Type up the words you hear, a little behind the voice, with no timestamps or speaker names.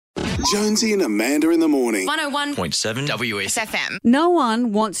Jonesy and Amanda in the morning. 101.7 WSFM. No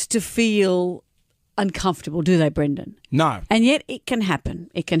one wants to feel uncomfortable, do they, Brendan? No. And yet it can happen.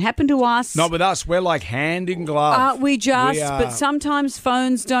 It can happen to us. Not with us. We're like hand in glove. We just, We are- but sometimes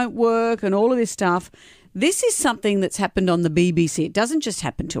phones don't work and all of this stuff. This is something that's happened on the BBC. It doesn't just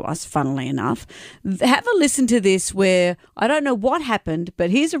happen to us, funnily enough. Have a listen to this where I don't know what happened, but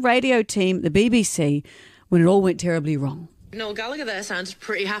here's a radio team at the BBC when it all went terribly wrong. Noel Gallagher there sounds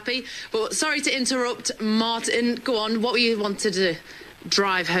pretty happy. But sorry to interrupt, Martin. Go on, what were you wanted to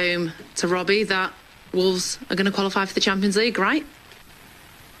drive home to Robbie that Wolves are going to qualify for the Champions League, right?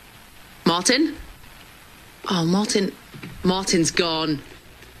 Martin? Oh, Martin's gone.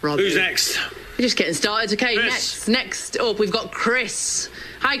 Robbie. Who's next? We're just getting started. Okay, Chris. next up, we've got Chris.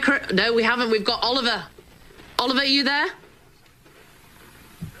 Hi, Chris. No, we haven't. We've got Oliver. Oliver, are you there?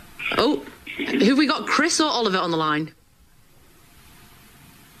 Oh, who we got, Chris or Oliver on the line?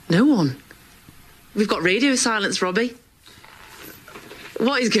 No one. We've got radio silence, Robbie.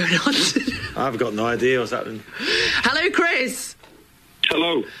 What is going on? I've got no idea what's happening. Hello, Chris.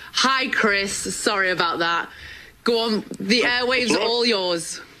 Hello. Hi, Chris. Sorry about that. Go on. The airwaves are all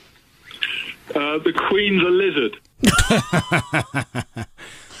yours. The Queen's a lizard.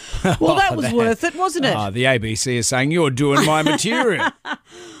 Well, that was worth it, wasn't it? The ABC is saying you're doing my material.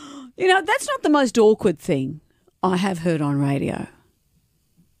 You know, that's not the most awkward thing I have heard on radio.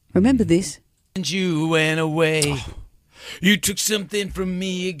 Remember this? And you went away. You took something from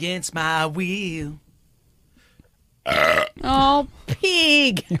me against my will. Oh,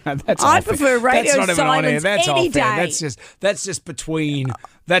 pig. That's I off air. prefer radio That's not even on air. silence That's any off air. day. That's just between.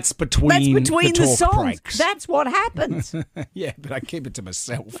 That's between the talk songs. breaks. That's what happens. Yeah, but I keep it to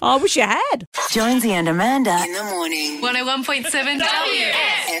myself. I wish you had. Jonesy and Amanda. In the morning. 101.7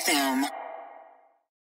 WSFM. FM.